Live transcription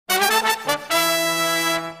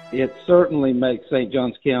It certainly makes St.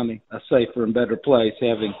 Johns County a safer and better place,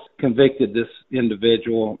 having convicted this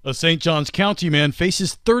individual. A St. Johns County man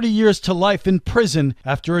faces 30 years to life in prison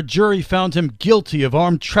after a jury found him guilty of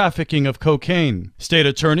armed trafficking of cocaine. State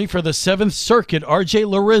Attorney for the 7th Circuit, R.J.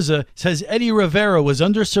 Larissa, says Eddie Rivera was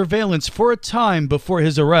under surveillance for a time before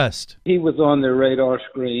his arrest. He was on their radar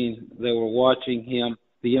screen. They were watching him.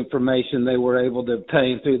 The information they were able to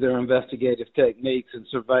obtain through their investigative techniques and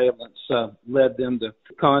surveillance led them to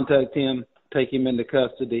contact him, take him into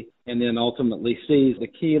custody, and then ultimately seize the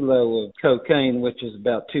kilo of cocaine, which is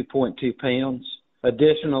about 2.2 pounds.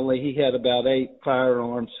 Additionally, he had about 8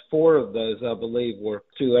 firearms. 4 of those, I believe, were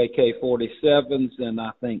 2 AK-47s and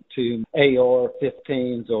I think 2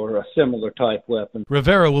 AR-15s or a similar type weapon.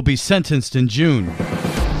 Rivera will be sentenced in June.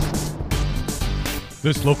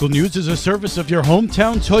 This local news is a service of your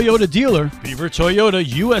hometown Toyota dealer, Beaver Toyota,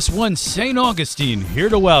 US 1 St. Augustine, here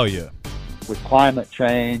to wow you. With climate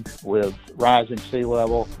change, with rising sea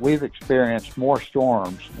level, we've experienced more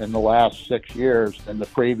storms in the last 6 years than the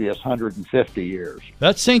previous 150 years.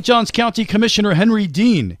 That's St. Johns County Commissioner Henry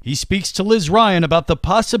Dean. He speaks to Liz Ryan about the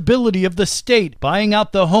possibility of the state buying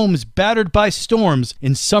out the homes battered by storms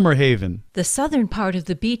in Summer Haven. The southern part of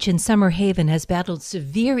the beach in Summer Haven has battled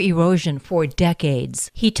severe erosion for decades.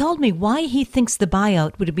 He told me why he thinks the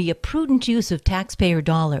buyout would be a prudent use of taxpayer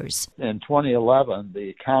dollars. In 2011,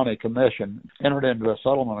 the county commission entered into a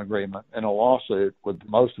settlement agreement in a lawsuit with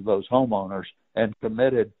most of those homeowners and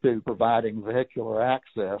committed to providing vehicular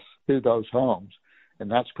access to those homes. And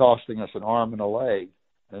that's costing us an arm and a leg.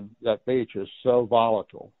 And that beach is so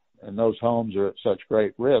volatile and those homes are at such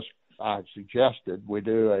great risk. I've suggested we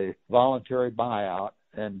do a voluntary buyout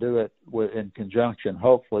and do it in conjunction,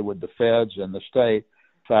 hopefully, with the feds and the state.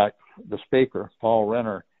 In fact, the Speaker, Paul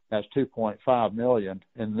Renner, has $2.5 million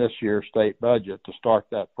in this year's state budget to start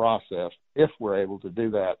that process. If we're able to do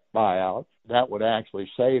that buyout, that would actually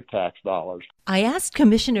save tax dollars. I asked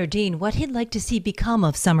Commissioner Dean what he'd like to see become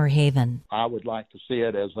of Summer Haven. I would like to see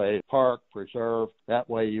it as a park preserve. That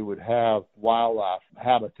way you would have wildlife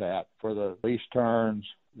habitat for the least terns,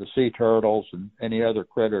 the sea turtles, and any other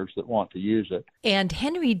critters that want to use it. And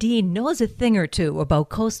Henry Dean knows a thing or two about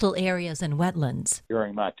coastal areas and wetlands.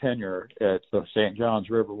 During my tenure at the St. Johns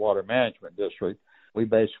River Water Management District, we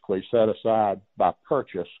basically set aside by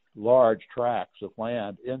purchase large tracts of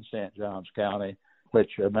land in St. Johns County,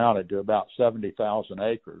 which amounted to about 70,000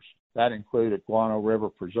 acres. That included Guano River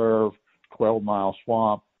Preserve, 12-Mile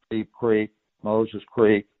Swamp, Deep Creek, Moses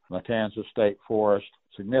Creek, Matanzas State Forest,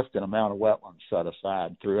 significant amount of wetlands set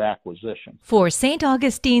aside through acquisition. For St.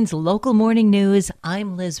 Augustine's Local Morning News,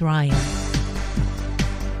 I'm Liz Ryan.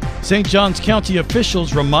 St. Johns County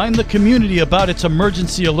officials remind the community about its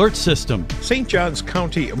emergency alert system. St. Johns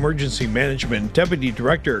County Emergency Management Deputy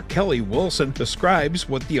Director Kelly Wilson describes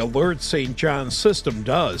what the Alert St. Johns system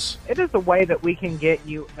does. It is a way that we can get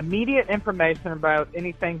you immediate information about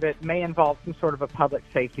anything that may involve some sort of a public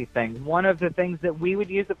safety thing. One of the things that we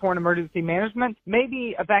would use it for in emergency management may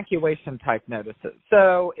be evacuation type notices.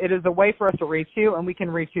 So it is a way for us to reach you, and we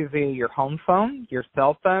can reach you via your home phone, your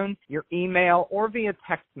cell phone, your email, or via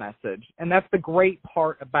text message. And that's the great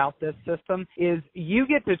part about this system is you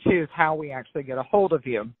get to choose how we actually get a hold of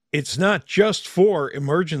you. It's not just for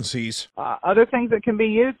emergencies. Other things that can be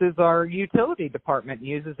used is our utility department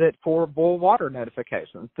uses it for boil water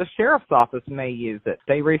notifications. The sheriff's office may use it.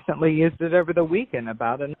 They recently used it over the weekend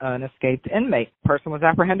about an escaped inmate. Person was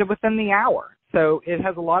apprehended within the hour. So it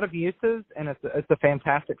has a lot of uses, and it's a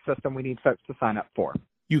fantastic system we need folks to sign up for.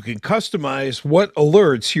 You can customize what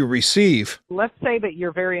alerts you receive. Let's say that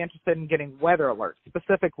you're very interested in getting weather alerts,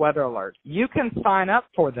 specific weather alerts. You can sign up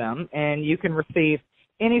for them, and you can receive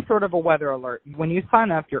any sort of a weather alert. When you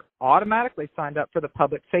sign up, you're automatically signed up for the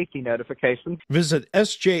public safety notifications. Visit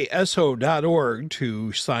sjso.org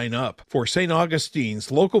to sign up. For St.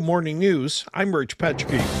 Augustine's Local Morning News, I'm Rich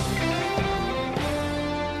Petchke.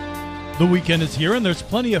 The weekend is here and there's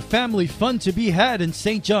plenty of family fun to be had in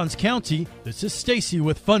St. Johns County. This is Stacy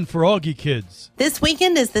with Fun for Augie Kids. This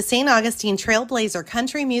weekend is the St. Augustine Trailblazer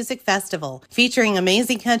Country Music Festival, featuring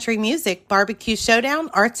amazing country music, barbecue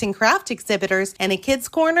showdown, arts and craft exhibitors, and a kids'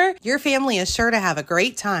 corner. Your family is sure to have a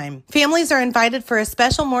great time. Families are invited for a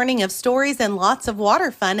special morning of stories and lots of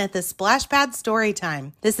water fun at the Splash Pad Story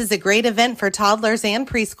Time. This is a great event for toddlers and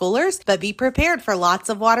preschoolers, but be prepared for lots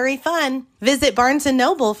of watery fun. Visit Barnes &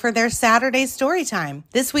 Noble for their Saturday story time.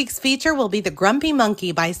 This week's feature will be The Grumpy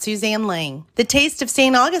Monkey by Suzanne Lang. The Taste of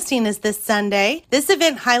St. Augustine is this Sunday. This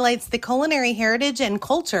event highlights the culinary heritage and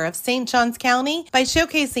culture of St. Johns County by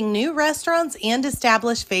showcasing new restaurants and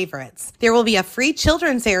established favorites. There will be a free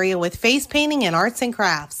children's area with face painting and arts and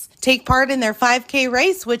crafts. Take part in their 5K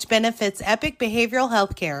race, which benefits Epic Behavioral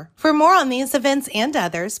Healthcare. For more on these events and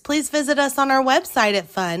others, please visit us on our website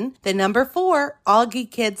at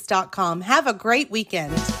fun4augiekids.com. Have a great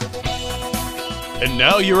weekend. And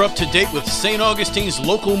now you're up to date with St. Augustine's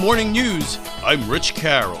local morning news. I'm Rich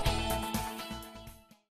Carroll.